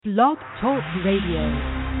Blog Talk Radio.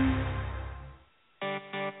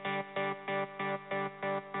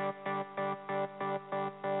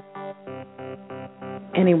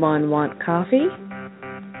 Anyone want coffee?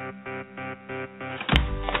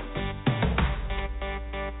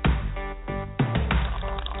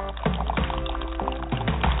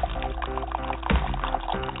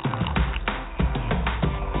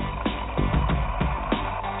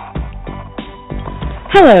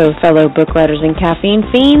 Hello, fellow book letters and caffeine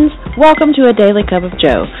fiends. Welcome to A Daily Cup of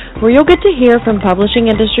Joe, where you'll get to hear from publishing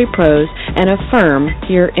industry pros and affirm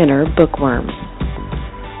your inner bookworm.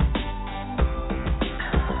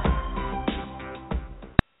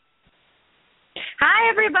 Hi,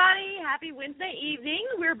 everybody. Happy Wednesday evening.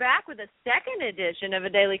 We're back with a second edition of A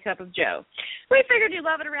Daily Cup of Joe. We figured you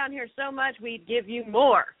love it around here so much, we'd give you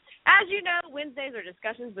more. As you know, Wednesdays are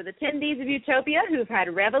discussions with attendees of Utopia who've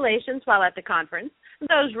had revelations while at the conference,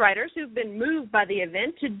 those writers who've been moved by the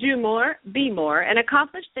event to do more, be more, and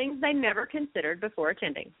accomplish things they never considered before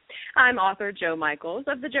attending. I'm author Joe Michaels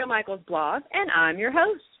of the Joe Michaels blog, and I'm your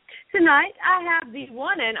host. Tonight, I have the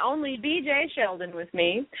one and only BJ Sheldon with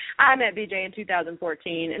me. I met BJ in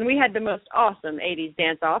 2014, and we had the most awesome 80s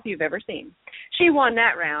dance-off you've ever seen. She won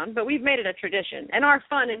that round, but we've made it a tradition, and our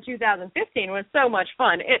fun in 2015 was so much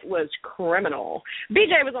fun, it was criminal.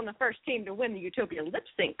 BJ was on the first team to win the Utopia Lip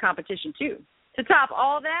Sync competition, too. To top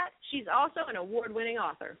all that, she's also an award-winning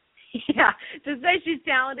author. Yeah, to say she's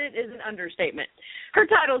talented is an understatement. Her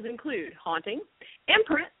titles include Haunting,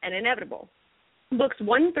 Imprint, and Inevitable. Books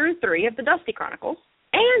 1 through 3 of the Dusty Chronicles,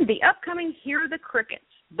 and the upcoming Hear the Crickets,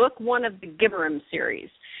 book 1 of the Gibborim Series.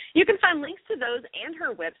 You can find links to those and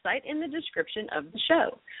her website in the description of the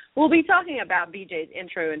show. We'll be talking about BJ's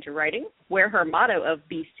intro into writing, where her motto of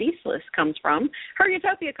Be Ceaseless comes from, her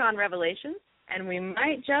UtopiaCon revelations, and we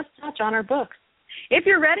might just touch on her books. If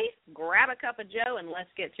you're ready, grab a cup of Joe and let's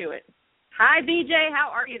get to it. Hi, BJ. How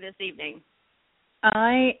are you this evening?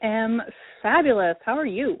 I am fabulous. How are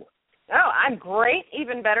you? Oh, I'm great.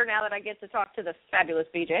 Even better now that I get to talk to the fabulous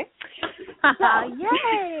BJ.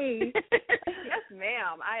 Yay! Yes,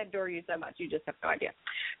 ma'am. I adore you so much. You just have no idea.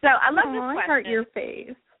 So I love this question. I heart your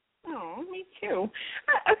face. Oh, me too.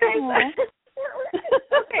 Okay.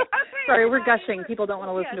 Sorry, we're gushing. People don't want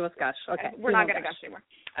to listen to us gush. Okay. We're not going to gush anymore.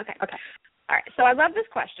 Okay. All right. So I love this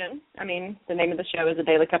question. I mean, the name of the show is A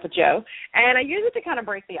Daily Cup of Joe, and I use it to kind of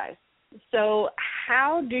break the ice. So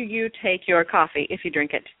how do you take your coffee if you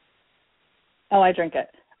drink it? Oh, I drink it.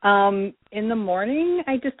 In the morning,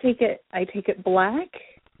 I just take it. I take it black.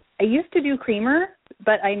 I used to do creamer,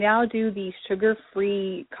 but I now do the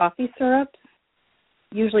sugar-free coffee syrups.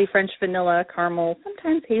 Usually French vanilla, caramel,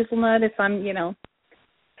 sometimes hazelnut if I'm,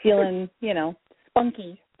 feeling,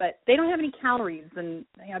 spunky. But they don't have any calories, and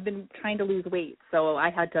I've been trying to lose weight, so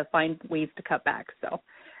I had to find ways to cut back. So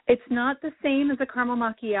it's not the same as a caramel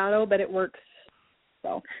macchiato, but it works.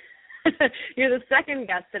 So. You're the second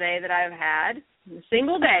guest today that I've had, a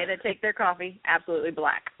single day, that take their coffee absolutely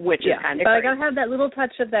black, which is kind of but crazy. I got to have that little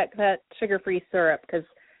touch of that sugar-free syrup because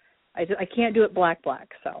I can't do it black,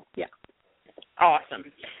 so, yeah.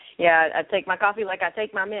 Awesome. Yeah, I take my coffee like I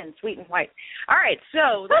take my men, sweet and white. All right,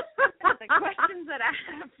 so the questions that I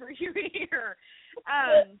have for you here.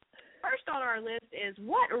 First on our list is,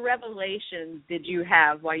 what revelations did you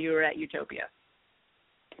have while you were at Utopia?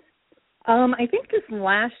 I think this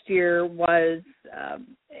last year was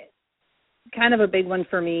kind of a big one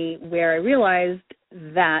for me, where I realized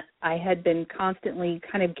that I had been constantly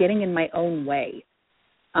kind of getting in my own way.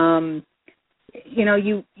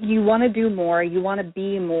 You want to do more, you want to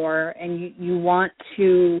be more, and you want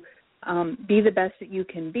to be the best that you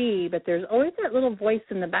can be, but there's always that little voice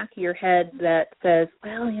in the back of your head that says,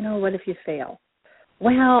 well, what if you fail?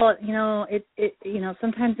 Well,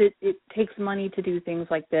 sometimes it takes money to do things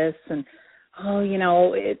like this, and,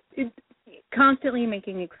 it constantly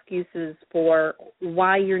making excuses for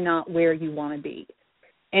why you're not where you want to be.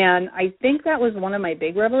 And I think that was one of my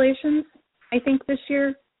big revelations, this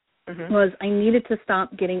year, was I needed to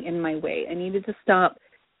stop getting in my way. I needed to stop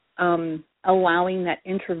allowing that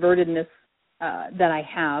introvertedness that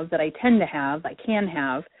I tend to have, I can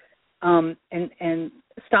have, and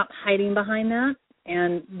stop hiding behind that.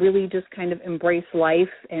 And really just kind of embrace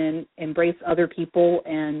life and embrace other people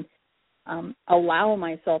and allow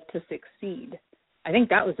myself to succeed. I think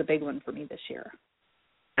that was a big one for me this year.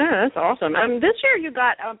 Oh, that's awesome. This year you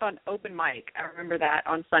got up on open mic. I remember that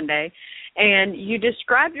on Sunday. And you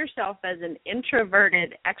described yourself as an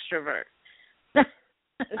introverted extrovert.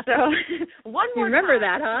 So one more You remember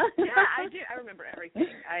time. that, huh? Yeah, I do. I remember everything.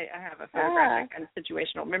 I have a photographic and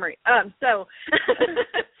situational memory. So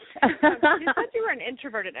you said you were an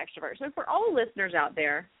introverted extrovert. So for all the listeners out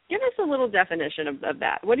there, give us a little definition of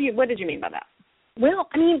that. What did you mean by that? Well,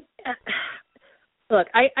 I mean, look,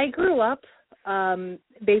 I grew up. I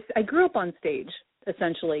grew up on stage.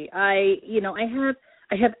 Essentially, I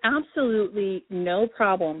have absolutely no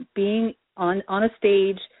problem being on a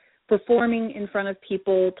stage, performing in front of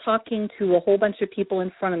people, talking to a whole bunch of people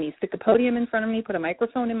in front of me. Stick a podium in front of me, put a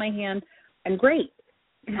microphone in my hand, and great.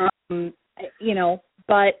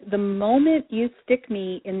 But the moment you stick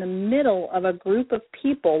me in the middle of a group of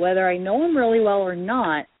people, whether I know them really well or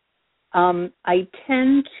not, I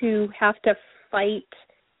tend to have to fight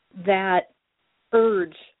that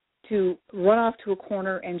urge to run off to a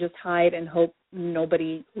corner and just hide and hope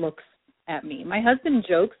nobody looks at me. My husband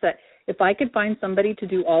jokes that if I could find somebody to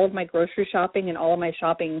do all of my grocery shopping and all of my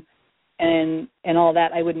shopping and all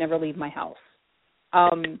that, I would never leave my house.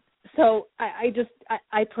 So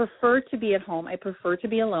I prefer to be at home. I prefer to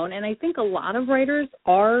be alone. And I think a lot of writers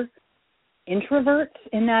are introverts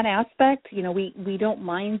in that aspect. We don't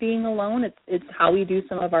mind being alone. It's how we do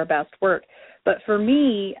some of our best work. But for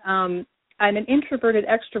me, I'm an introverted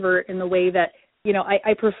extrovert in the way that,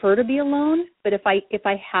 I prefer to be alone, but if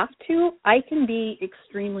I have to, I can be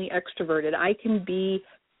extremely extroverted. I can be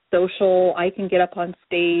social. I can get up on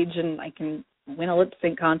stage and I can win a lip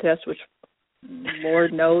sync contest, which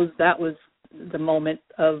Lord knows that was the moment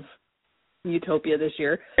of Utopia this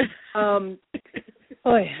year. Boy,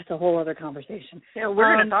 that's a whole other conversation. Yeah,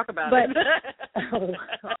 we're going to talk about it. Oh,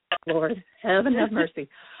 Lord, heaven have mercy.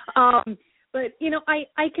 But,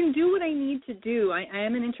 I can do what I need to do. I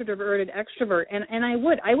am an introverted extrovert, and I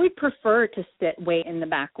would prefer to sit way in the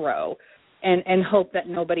back row and hope that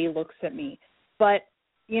nobody looks at me. But,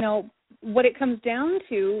 what it comes down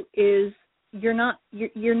to is you're not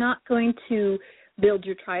going to build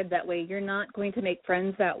your tribe that way. You're not going to make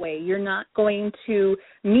friends that way. You're not going to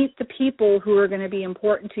meet the people who are going to be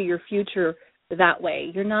important to your future that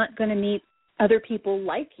way. You're not going to meet other people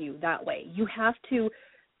like you that way. You have to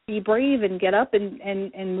be brave and get up and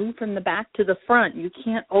move from the back to the front. You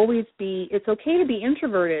can't always be. It's okay to be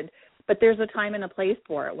introverted, but there's a time and a place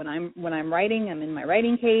for it. When I'm writing, I'm in my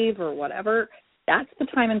writing cave or whatever. That's the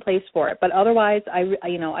time and place for it. But otherwise,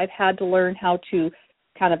 I've had to learn how to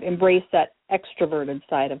kind of embrace that extroverted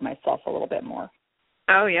side of myself a little bit more.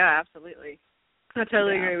 Oh yeah, absolutely. I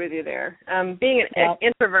totally agree with you there. Being an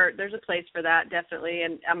introvert, there's a place for that, definitely.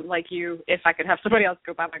 And like you, if I could have somebody else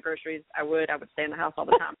go buy my groceries, I would stay in the house all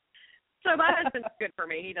the time. So my husband's good for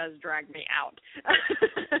me. He does drag me out.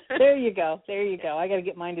 There you go. I got to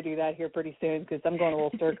get mine to do that here pretty soon because I'm going a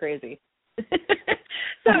little stir crazy.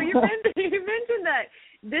 So you mentioned that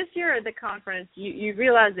this year at the conference, you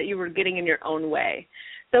realized that you were getting in your own way.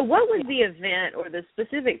 So what was the event or the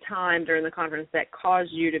specific time during the conference that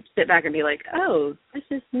caused you to sit back and be like, oh, this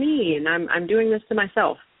is me, and I'm doing this to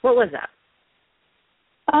myself? What was that?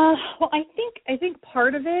 Well, I think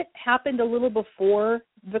part of it happened a little before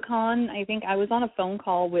the con. I think I was on a phone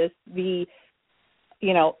call with the,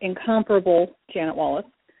 incomparable Janet Wallace.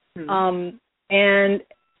 Mm-hmm. And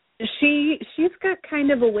she's got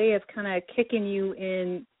kind of a way of kind of kicking you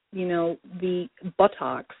in, the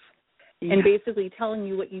buttocks. Yeah. And basically telling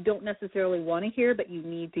you what you don't necessarily want to hear, but you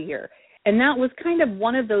need to hear. And that was kind of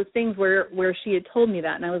one of those things where she had told me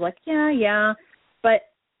that, and I was like, yeah. But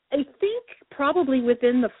I think probably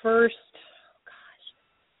within the first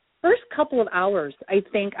couple of hours, I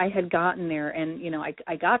think I had gotten there, and,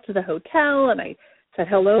 I got to the hotel, and I said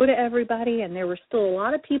hello to everybody, and there were still a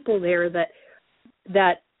lot of people there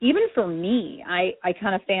that even for me, I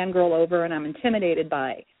kind of fangirl over and I'm intimidated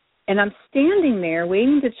by. And I'm standing there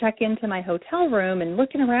waiting to check into my hotel room and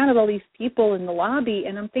looking around at all these people in the lobby,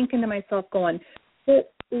 and I'm thinking to myself going, well,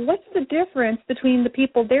 what's the difference between the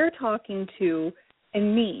people they're talking to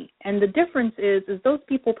and me? And the difference is those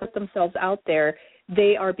people put themselves out there.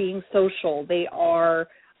 They are being social. They are,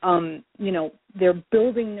 they're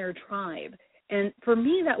building their tribe. And for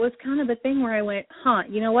me, that was kind of the thing where I went,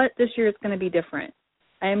 you know what? This year is going to be different.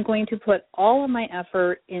 I am going to put all of my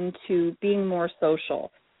effort into being more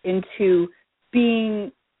social, into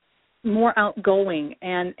being more outgoing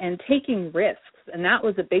and taking risks. And that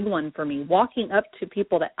was a big one for me, walking up to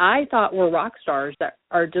people that I thought were rock stars that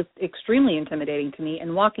are just extremely intimidating to me,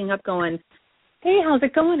 and walking up going, hey, how's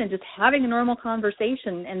it going? And just having a normal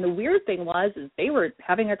conversation. And the weird thing is they were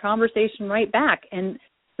having a conversation right back. And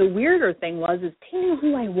the weirder thing is they knew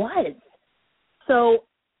who I was. So,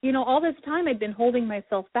 all this time I'd been holding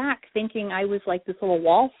myself back, thinking I was like this little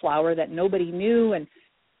wallflower that nobody knew, and,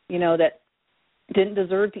 that didn't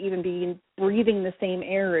deserve to even be breathing the same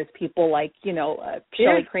air as people like,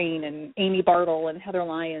 Shelley Crane and Amy Bartle and Heather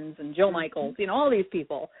Lyons and Jill Michaels, all these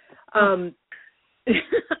people.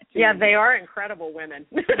 Yeah, they are incredible women.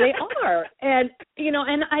 They are. And,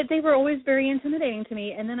 they were always very intimidating to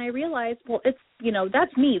me. And then I realized, well, it's,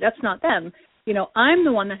 that's me. That's not them. I'm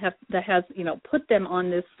the one that has put them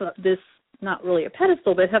on this, not really a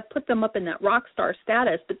pedestal, but have put them up in that rock star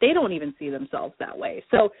status, but they don't even see themselves that way.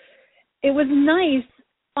 So it was nice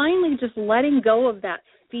finally just letting go of that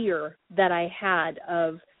fear that I had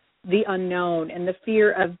of the unknown and the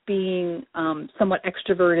fear of being somewhat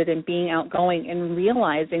extroverted and being outgoing, and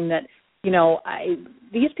realizing that,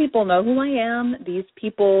 these people know who I am. These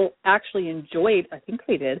people actually enjoyed, I think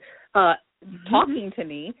they did, talking to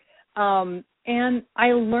me. And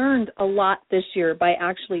I learned a lot this year by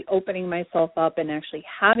actually opening myself up and actually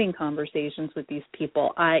having conversations with these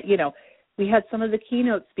people. We had some of the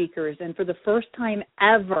keynote speakers, and for the first time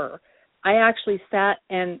ever, I actually sat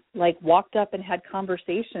and walked up and had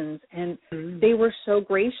conversations, and they were so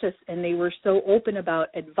gracious and they were so open about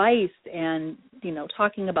advice and,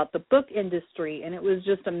 talking about the book industry, and it was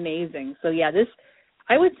just amazing. So yeah,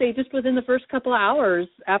 I would say just within the first couple of hours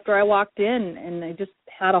after I walked in, and I just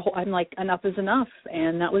had I'm like, enough is enough,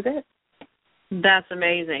 and that was it. That's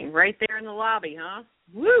amazing. Right there in the lobby, huh?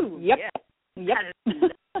 Woo! Yep. Yeah.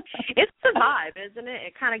 Yep. It's the vibe, isn't it?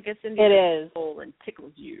 It kind of gets into your soul and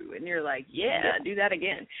tickles you, and you're like, do that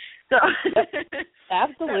again. So,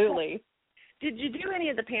 absolutely. Did you do any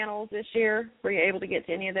of the panels this year? Were you able to get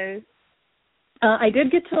to any of those? I did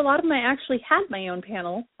get to a lot of them. I actually had my own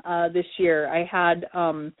panel this year. I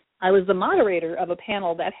was the moderator of a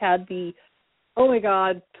panel that had the, oh my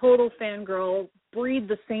God, total fangirl, breathe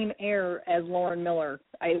the same air as Lauren Miller.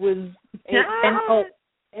 And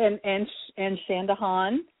Shanda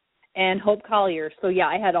Hahn and Hope Collier. So yeah,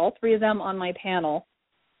 I had all three of them on my panel,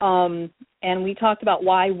 and we talked about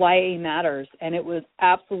why YA matters, and it was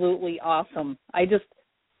absolutely awesome.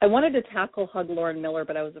 I wanted to hug Lauren Miller,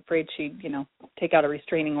 but I was afraid she'd, take out a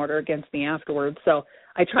restraining order against me afterwards. So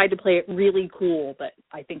I tried to play it really cool, but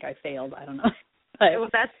I think I failed. I don't know. But, well,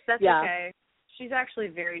 that's okay. She's actually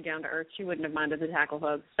very down to earth. She wouldn't have minded the tackle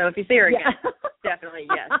hug. So if you see her again, definitely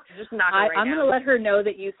yes. Just knock her right I'm down. going to let her know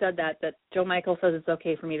that you said that Joe Michael says it's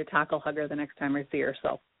okay for me to tackle hug her the next time I see her.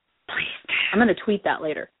 So please, I'm going to tweet that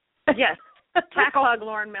later. Yes, tackle hug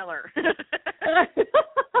Lauren Miller.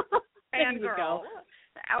 There you go.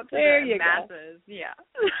 Out to there the you masses. Go. Yeah.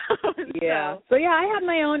 Yeah. So yeah, I had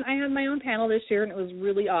my own panel this year, and it was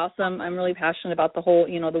really awesome. I'm really passionate about the whole,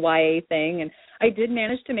 the YA thing, and I did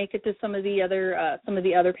manage to make it to some of the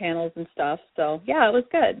other panels and stuff. So yeah, it was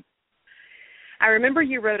good. I remember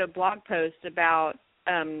you wrote a blog post about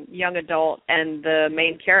young adult and the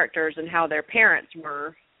main characters and how their parents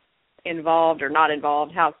were involved or not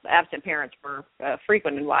involved, how absent parents were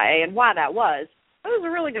frequent in YA, and why that was. That was a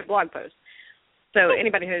really good blog post. So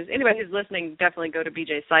anybody who's listening, definitely go to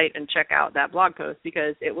BJ's site and check out that blog post,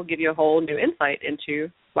 because it will give you a whole new insight into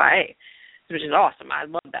YA, which is awesome. I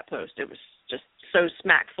love that post. It was just so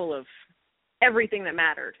smack full of everything that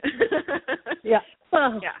mattered. Yeah.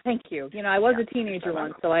 Well, yeah. Thank you. I was a teenager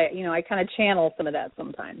once, so I kind of channel some of that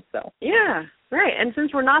sometimes. So. Yeah. Right. And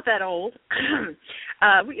since we're not that old,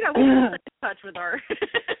 we can stay in touch with our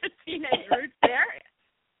teenage roots there.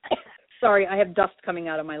 Sorry, I have dust coming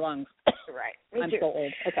out of my lungs. Right. I'm so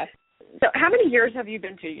old. Okay. So how many years have you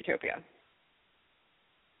been to Utopia?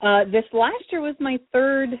 This last year was my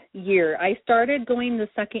third year. I started going the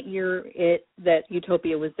second year that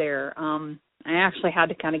Utopia was there. I actually had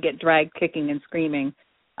to kind of get dragged kicking and screaming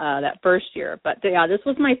that first year. But yeah, this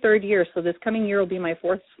was my third year, so this coming year will be my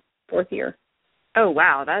fourth year. Oh,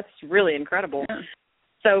 wow. That's really incredible. Yeah.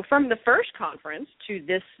 So from the first conference to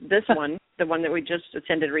this one, the one that we just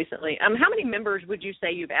attended recently, how many members would you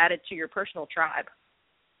say you've added to your personal tribe?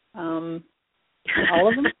 All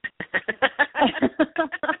of them.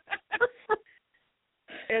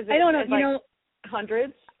 I don't know.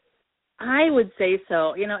 Hundreds. I would say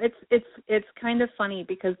so. It's kind of funny,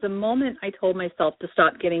 because the moment I told myself to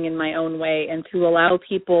stop getting in my own way and to allow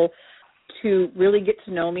people to really get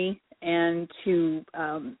to know me and to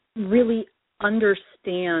really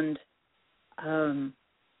understand,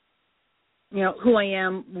 who I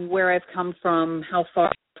am, where I've come from, how far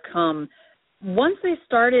I've come. Once I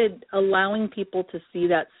started allowing people to see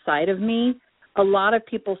that side of me, a lot of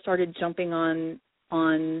people started jumping on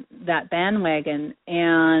that bandwagon,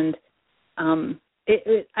 and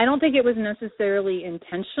I don't think it was necessarily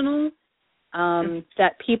intentional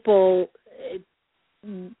that people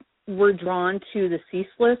were drawn to the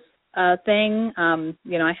Ceaseless thing.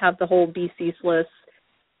 I have the whole Be Ceaseless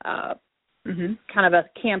kind of a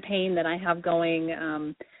campaign that I have going,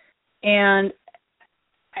 and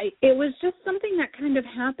it was just something that kind of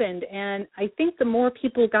happened, and I think the more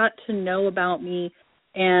people got to know about me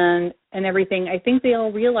and everything, I think they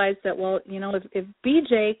all realized that, well, if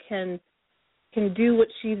BJ can do what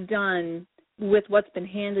she's done with what's been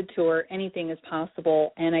handed to her, anything is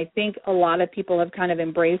possible. And I think a lot of people have kind of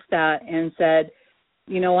embraced that and said,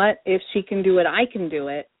 you know what, if she can do it, I can do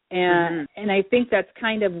it. And I think that's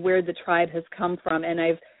kind of where the tribe has come from. And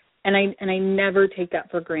I never take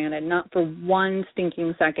that for granted, not for one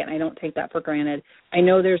stinking second. I don't take that for granted. I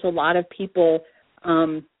know there's a lot of people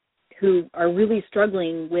who are really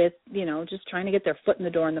struggling with, just trying to get their foot in the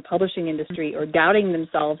door in the publishing industry, or doubting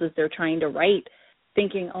themselves as they're trying to write,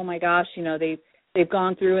 thinking, oh my gosh, they've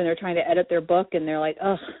gone through and they're trying to edit their book and they're like,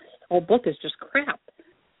 oh, this whole book is just crap.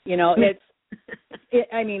 And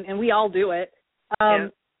we all do it.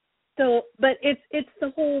 So, but it's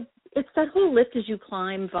that whole lift as you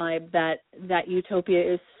climb vibe that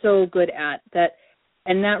Utopia is so good at,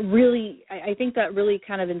 and that really, I think that really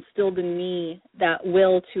kind of instilled in me that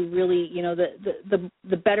will to really,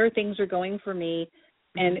 the better things are going for me,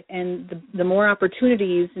 and the more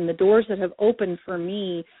opportunities and the doors that have opened for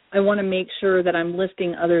me, I want to make sure that I'm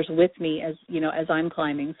lifting others with me as I'm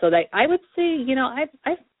climbing. So that I would say,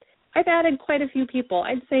 I've added quite a few people.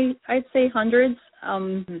 I'd say hundreds.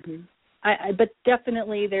 But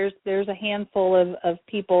definitely there's a handful of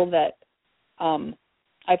people that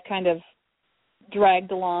I've kind of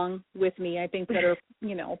dragged along with me. I think that are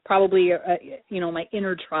probably my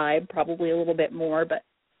inner tribe, probably a little bit more. But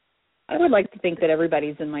I would like to think that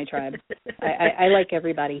everybody's in my tribe. I like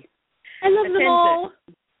everybody. I love them all.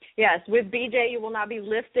 Yes, with BJ, you will not be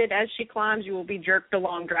lifted as she climbs. You will be jerked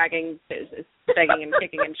along, dragging, begging and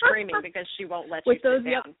kicking and screaming because she won't let you sit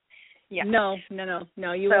down. Yeah. No.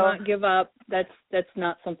 You will not give up. That's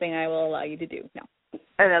not something I will allow you to do. No.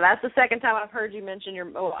 I know, that's the second time I've heard you mention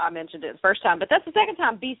I mentioned it the first time, but that's the second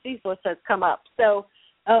time Ceaseless has come up. So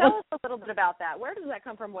tell us a little bit about that. Where does that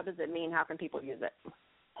come from? What does it mean? How can people use it?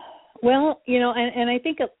 Well, and I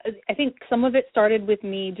think some of it started with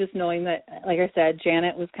me just knowing that, like I said,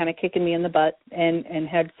 Janet was kind of kicking me in the butt and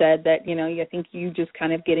had said that, I think you just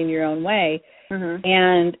kind of get in your own way.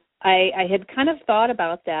 And I had kind of thought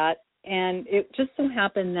about that, and it just so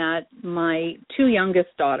happened that my two youngest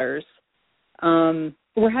daughters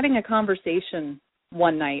were having a conversation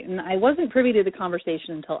one night, and I wasn't privy to the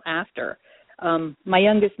conversation until after. My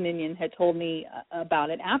youngest minion had told me about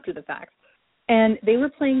it after the fact. And they were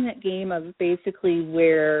playing that game of basically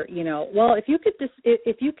where, well, if you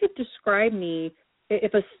could describe me,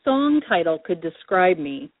 if a song title could describe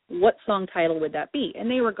me, what song title would that be? And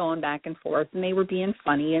they were going back and forth, and they were being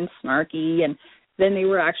funny and snarky, and then they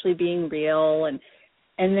were actually being real. And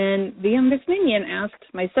then the youngest minion asked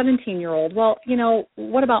my 17-year-old, well,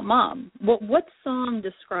 what about Mom? What song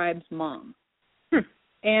describes Mom?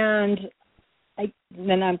 And I've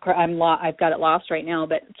got it lost right now,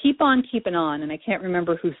 but Keep On Keepin' On, and I can't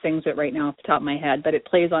remember who sings it right now off the top of my head, but it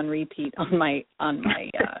plays on repeat on my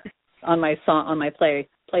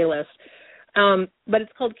playlist. But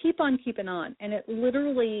it's called Keep On Keepin' On, and it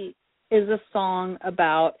literally is a song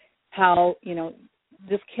about how,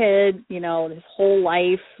 this kid, his whole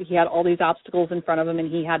life, he had all these obstacles in front of him,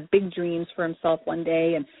 and he had big dreams for himself one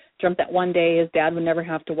day, and dreamt that one day his dad would never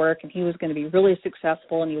have to work and he was going to be really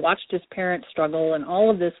successful, and he watched his parents struggle and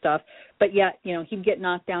all of this stuff. But yet, he'd get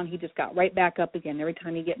knocked down. He just got right back up again. Every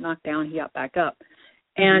time he'd get knocked down, he got back up.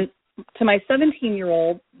 And to my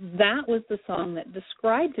 17-year-old, that was the song that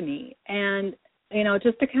described me. And,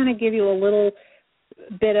 just to kind of give you a little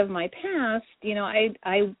bit of my past,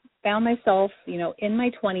 I found myself, in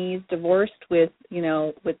my 20s, divorced with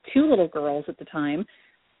two little girls at the time.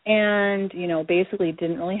 And, basically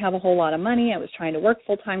didn't really have a whole lot of money. I was trying to work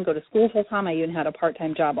full-time, go to school full-time. I even had a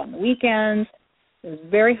part-time job on the weekends. It was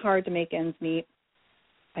very hard to make ends meet.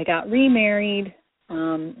 I got remarried.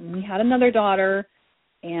 We had another daughter,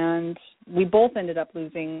 and we both ended up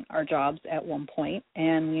losing our jobs at one point,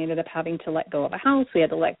 and we ended up having to let go of a house. We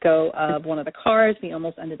had to let go of one of the cars. We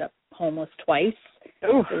almost ended up homeless twice.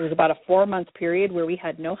 Ooh. It was about a 4-month period where we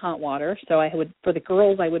had no hot water. So for the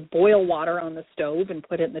girls, I would boil water on the stove and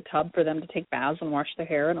put it in the tub for them to take baths and wash their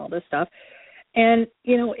hair and all this stuff. And,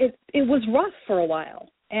 it was rough for a while.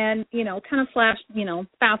 And, kind of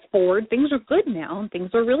fast forward, things are good now, and things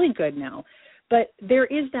are really good now. But there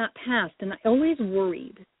is that past, and I always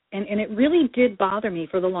worried, and it really did bother me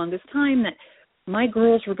for the longest time that my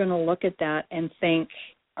girls were going to look at that and think,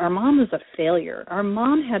 our mom was a failure. Our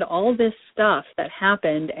mom had all this stuff that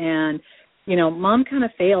happened, and, Mom kind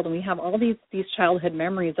of failed, and we have all these childhood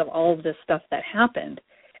memories of all of this stuff that happened.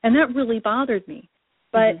 And that really bothered me.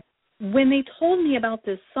 But when they told me about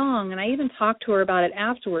this song, and I even talked to her about it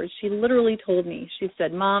afterwards, she literally told me, she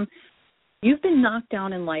said, Mom, you've been knocked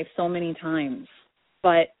down in life so many times,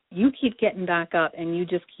 but you keep getting back up and you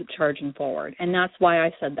just keep charging forward. And that's why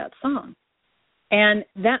I said that song. And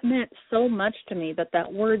that meant so much to me that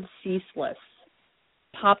that word ceaseless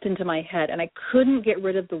popped into my head, and I couldn't get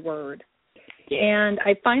rid of the word. And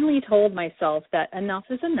I finally told myself that enough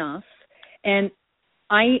is enough, and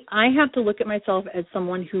I have to look at myself as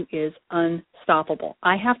someone who is unstoppable.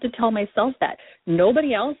 I have to tell myself that.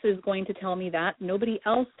 Nobody else is going to tell me that. Nobody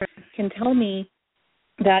else can tell me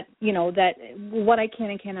that, you know, that what I can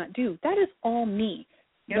and cannot do. That is all me.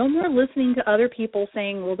 No more listening to other people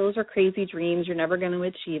saying, well, those are crazy dreams. You're never going to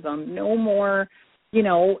achieve them. No more, you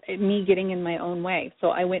know, me getting in my own way. So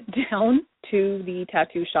I went down to the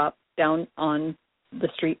tattoo shop down on the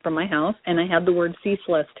street from my house, and I had the word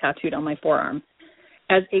ceaseless tattooed on my forearm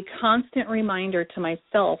as a constant reminder to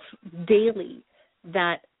myself daily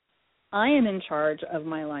that I am in charge of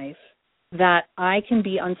my life, that I can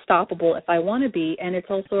be unstoppable if I want to be, and it's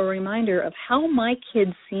also a reminder of how my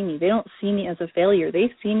kids see me. They don't see me as a failure.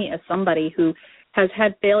 They see me as somebody who has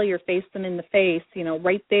had failure face them in the face, you know,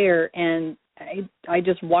 right there, and I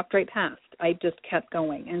just walked right past. I just kept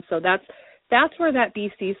going. And so that's where that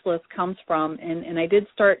Be Ceaseless comes from, and I did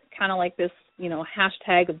start kind of like this, you know,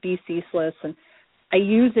 hashtag of Be Ceaseless, and I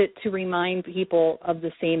use it to remind people of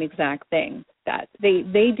the same exact thing, that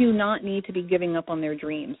they do not need to be giving up on their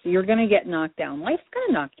dreams. You're going to get knocked down. Life's going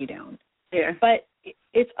to knock you down. Yeah. But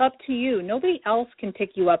it's up to you. Nobody else can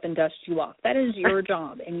pick you up and dust you off. That is your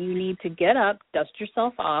job, and you need to get up, dust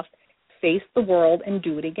yourself off, face the world, and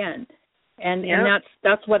do it again. And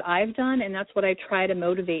that's what I've done, and that's what I try to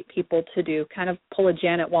motivate people to do, kind of pull a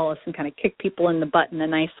Janet Wallace and kind of kick people in the butt in a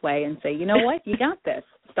nice way and say, you know what, you got this.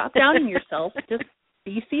 Stop doubting yourself. Just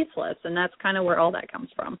be ceaseless, and that's kind of where all that comes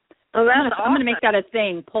from. Oh, that's awesome. I'm going to make that a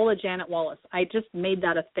thing. Pull a Janet Wallace. I just made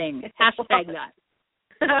that a thing. Hashtag that.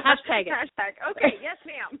 Hashtag it. Hashtag. Okay, yes,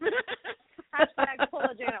 ma'am. Hashtag pull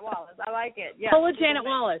a Janet Wallace. I like it. Yeah. Pull a Janet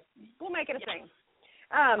Wallace. We'll make it a thing.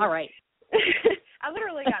 All right. I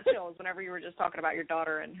literally got chills whenever you were just talking about your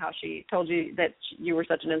daughter and how she told you that you were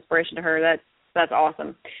such an inspiration to her. That's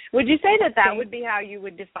awesome. Would you say that would be how you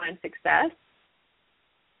would define success?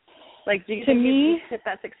 Like, do you think you hit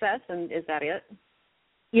that success, and is that it?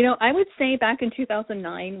 You know, I would say back in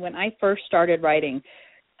 2009 when I first started writing,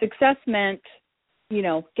 success meant, you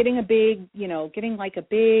know, getting like a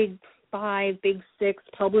big 5, big 6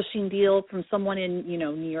 publishing deal from someone in, you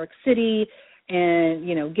know, New York City, and,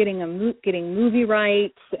 you know, getting movie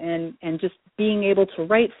rights and just being able to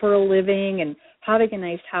write for a living and having a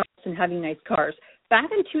nice house and having nice cars. Back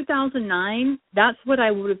in 2009, that's what I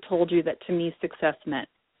would have told you that to me success meant.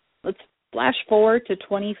 Let's flash forward to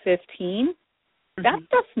 2015. That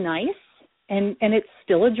stuff's nice, and it's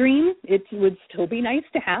still a dream. It would still be nice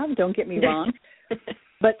to have, don't get me wrong.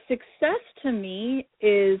 But success to me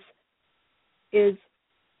is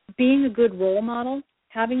being a good role model,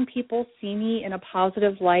 having people see me in a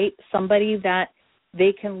positive light, somebody that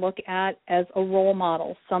they can look at as a role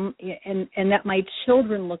model, and that my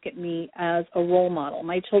children look at me as a role model.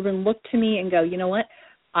 My children look to me and go, you know what?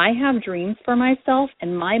 I have dreams for myself,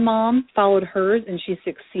 and my mom followed hers, and she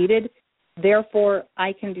succeeded. Therefore,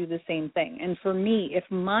 I can do the same thing. And for me, if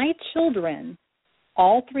my children,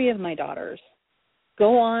 all 3 of my daughters,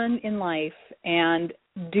 go on in life and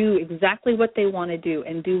do exactly what they want to do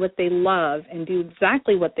and do what they love and do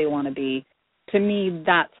exactly what they want to be, to me,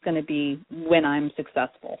 that's going to be when I'm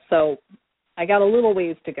successful. So I got a little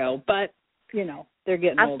ways to go, but, you know, they're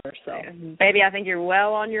getting older. So, baby, I think you're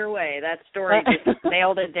well on your way. That story just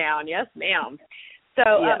nailed it down. Yes, ma'am. So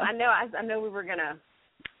I know we were going to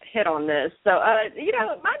hit on this. So, you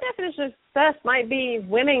know, my definition of success might be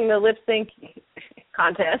winning the lip sync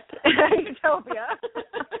contest at Utopia.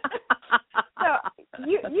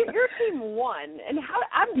 So your team won, and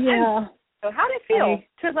so how did it feel?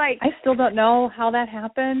 I still don't know how that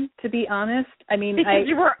happened, to be honest. I mean, because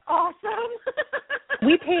you were awesome.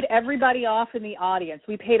 We paid everybody off in the audience.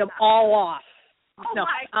 We paid them all off. Oh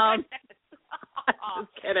my goodness! I'm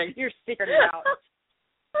just kidding. You're secreting out.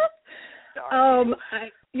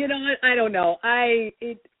 You know, I don't know.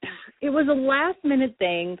 It was a last minute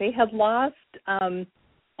thing. They had lost.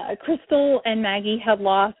 Crystal and Maggie had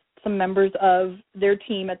lost some members of their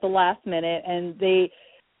team at the last minute, and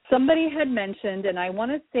somebody had mentioned, and I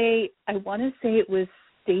want to say it was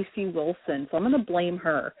Stacey Wilson, so I'm going to blame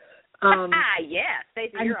her. Yes,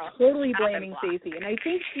 Stacey, I'm totally blaming Stacey, and I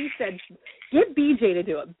think she said, get BJ to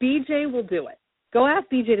do it. BJ will do it. Go ask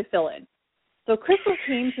BJ to fill in. So Crystal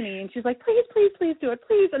came to me, and she's like, please, please, please do it,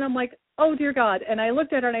 please. And I'm like, oh, dear God. And I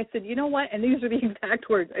looked at her, and I said, you know what? And these are the exact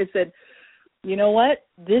words. I said, you know what?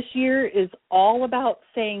 This year is all about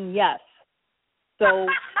saying yes. So,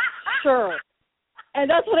 sure. And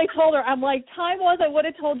that's what I told her. I'm like, time was I would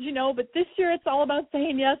have told you no, but this year it's all about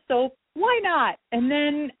saying yes, so why not? And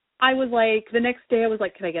then I was like, the next day I was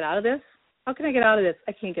like, can I get out of this? How can I get out of this?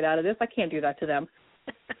 I can't get out of this. I can't do that to them.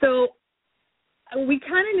 So we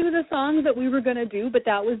kind of knew the songs that we were going to do, but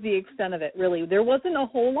that was the extent of it, really. There wasn't a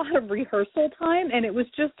whole lot of rehearsal time, and it was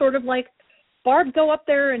just sort of like, Barb, go up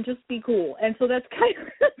there and just be cool. And so that's kind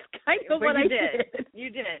of what I did.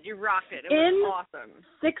 You did. You rocked it. It was awesome.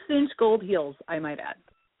 6-inch gold heels, I might add.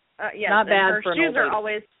 Yes, not bad for an old lady. Her shoes are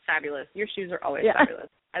always fabulous. Your shoes are always fabulous.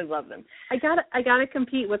 I love them. I gotta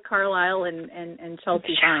compete with Carlisle and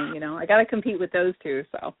Chelsea Fine. You know, I gotta compete with those two.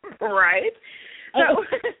 So right. So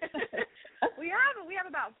we have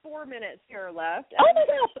about 4 minutes here left. Oh my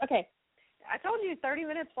gosh. Okay. I told you 30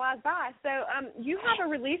 minutes flies by. So you have a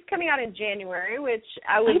release coming out in January, which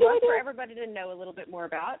I would love for everybody to know a little bit more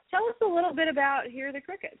about. Tell us a little bit about Here Are the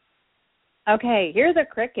Crickets. Okay, Here Are the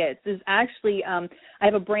Crickets is actually, I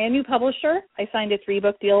have a brand new publisher. I signed a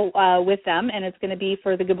 3-book deal with them, and it's going to be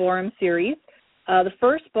for the Gibborim Series. The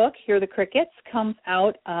first book, Here Are the Crickets, comes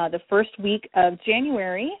out the first week of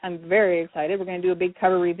January. I'm very excited. We're going to do a big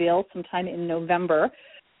cover reveal sometime in November.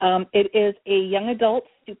 It is a young adult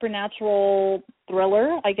supernatural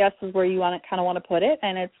thriller, I guess is where you want to put it,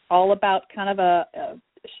 and it's all about kind of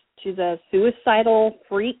she's a suicidal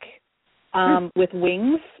freak with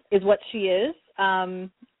wings is what she is,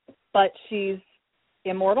 but she's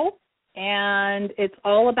immortal, and it's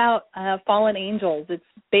all about fallen angels. It's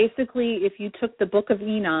basically if you took the book of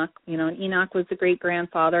Enoch, and Enoch was the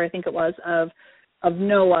great-grandfather, I think it was, of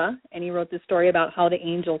Noah, and he wrote this story about how the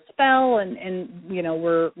angels fell and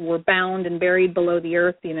were bound and buried below the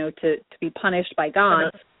earth, to be punished by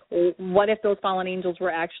God. What if those fallen angels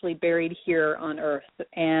were actually buried here on earth?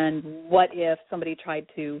 And what if somebody tried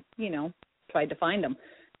to find them?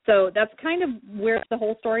 So that's kind of where the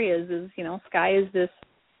whole story is Sky is this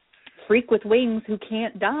freak with wings who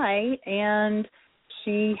can't die, and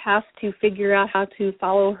she has to figure out how to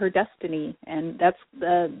follow her destiny, and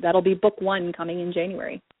that'll be book 1 coming in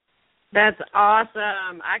January. That's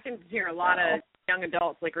awesome. I can hear a lot of young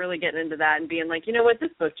adults really getting into that and being like, you know what, this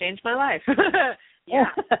book changed my life. Yeah.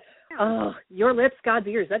 Oh, your lips, God's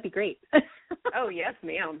ears. That'd be great. Oh, yes,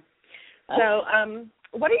 ma'am. So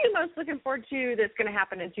what are you most looking forward to that's going to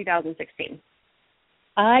happen in 2016?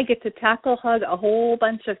 I get to hug a whole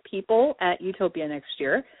bunch of people at Utopia next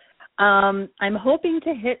year. I'm hoping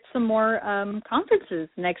to hit some more conferences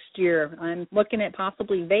next year. I'm looking at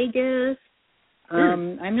possibly Vegas.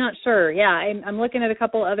 I'm not sure. Yeah, I'm looking at a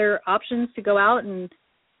couple other options to go out, and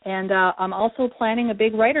I'm also planning a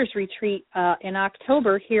big writers retreat in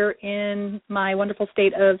October here in my wonderful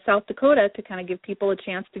state of South Dakota to kind of give people a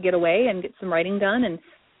chance to get away and get some writing done and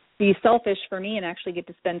be selfish for me and actually get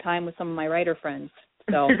to spend time with some of my writer friends.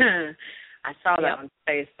 So I saw that on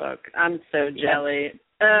Facebook. I'm so jelly.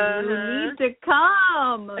 You need to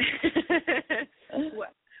come.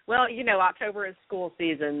 Well, October is school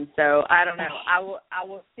season, so I don't know. I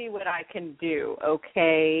will see what I can do.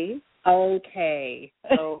 Okay. Okay.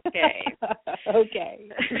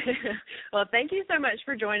 Well, thank you so much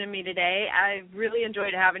for joining me today. I really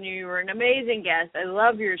enjoyed having you. You were an amazing guest. I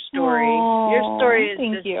love your story. Aww, your story is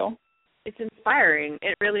thank you. It's inspiring.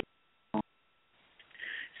 It really.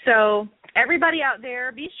 So, everybody out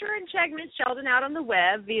there, be sure and check Ms. Sheldon out on the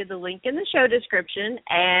web via the link in the show description,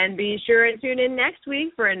 and be sure and tune in next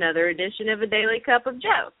week for another edition of A Daily Cup of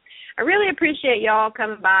Joe. I really appreciate y'all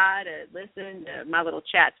coming by to listen to my little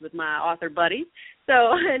chats with my author buddies. So,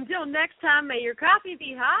 until next time, may your coffee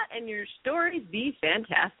be hot and your stories be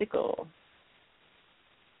fantastical.